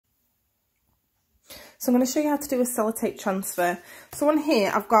So I'm going to show you how to do a sellotape transfer. So on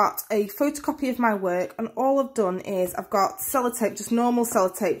here I've got a photocopy of my work, and all I've done is I've got sellotape, just normal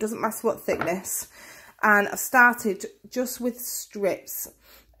sellotape, doesn't matter what thickness, and I've started just with strips,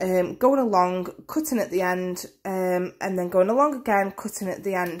 going along, cutting at the end, and then going along again, cutting at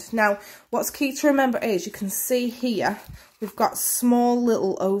the end. Now what's key to remember is you can see here we've got small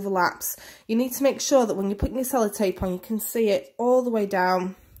little overlaps. You need to make sure that when you're putting your sellotape on, you can see it all the way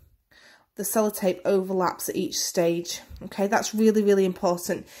down. The sellotape overlaps at each stage. Okay, that's really, really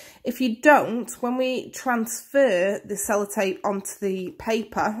important. If you don't, when we transfer the sellotape onto the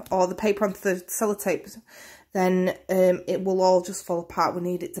paper, or the paper onto the sellotape, then it will all just fall apart. We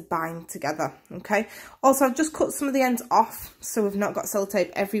need it to bind together. Okay, also I've just cut some of the ends off, so we've not got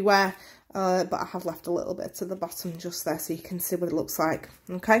sellotape everywhere, but I have left a little bit to the bottom just there so you can see what it looks like.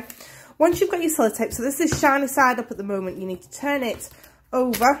 Okay, once you've got your sellotape, so this is shiny side up at the moment, you need to turn it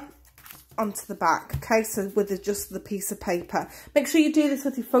over onto the back. Okay, so with just the piece of paper. Make sure you do this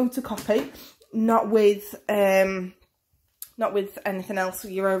with your photocopy, not with anything else,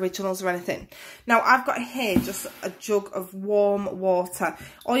 your originals or anything. Now I've got here just a jug of warm water.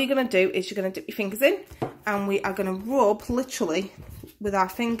 All you're going to do is you're going to dip your fingers in, and we are going to rub literally with our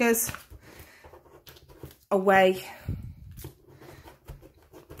fingers away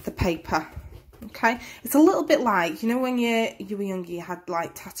the paper. Okay, it's a little bit like, you know, when you were younger, you had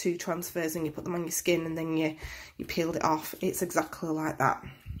like tattoo transfers and you put them on your skin and then you peeled it off. It's exactly like that.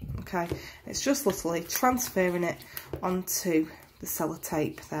 Okay, it's just literally transferring it onto the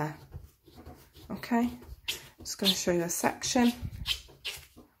sellotape there. Okay, just going to show you a section.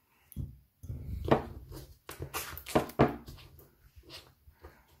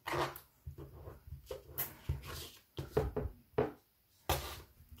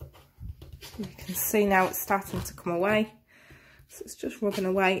 You can see now it's starting to come away, so it's just rubbing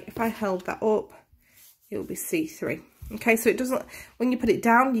away. If I held that up, it will be see-through. Okay, so it doesn't, when you put it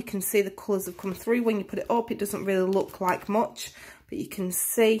down, you can see the colours have come through. When you put it up, it doesn't really look like much, but you can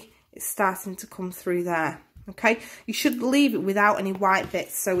see it's starting to come through there. Okay, you should leave it without any white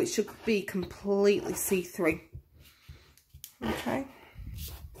bits, so it should be completely see-through. Okay,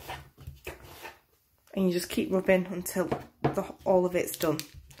 and you just keep rubbing until all of it's done.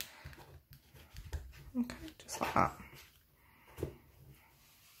 Okay, just like that.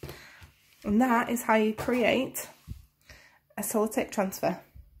 And that is how you create a sellotape transfer.